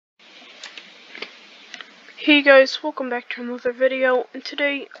Hey guys, welcome back to another video, and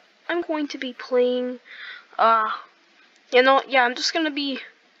today I'm going to be playing, I'm just gonna be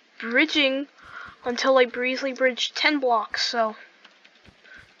bridging until I breezily bridge 10 blocks, so,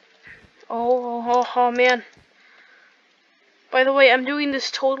 oh man. By the way, I'm doing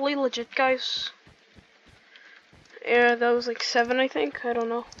this totally legit, guys. Yeah, that was like 7, I think, I don't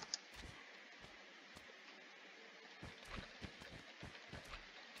know.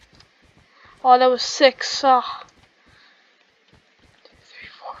 Oh, that was 6, 5,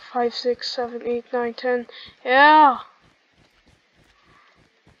 6, 7, 8, 9, 10. Yeah.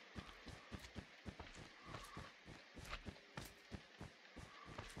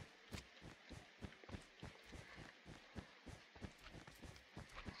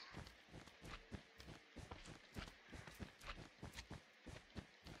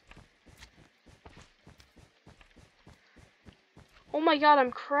 Oh my god,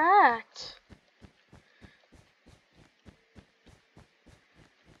 I'm cracked.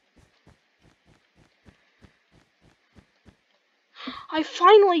 I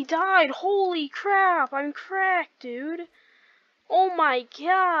finally died! Holy crap! I'm cracked, dude! Oh my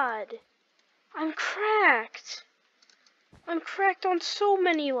god! I'm cracked! I'm cracked on so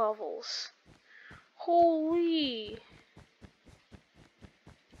many levels! Holy!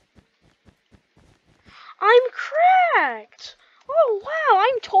 I'm cracked! Oh wow,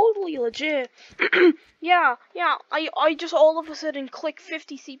 I'm totally legit. yeah, I just all of a sudden click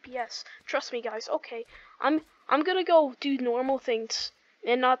 50 CPS. Trust me guys, okay. I'm gonna go do normal things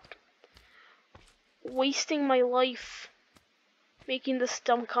and not wasting my life making this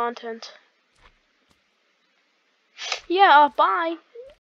dumb content. Yeah, bye.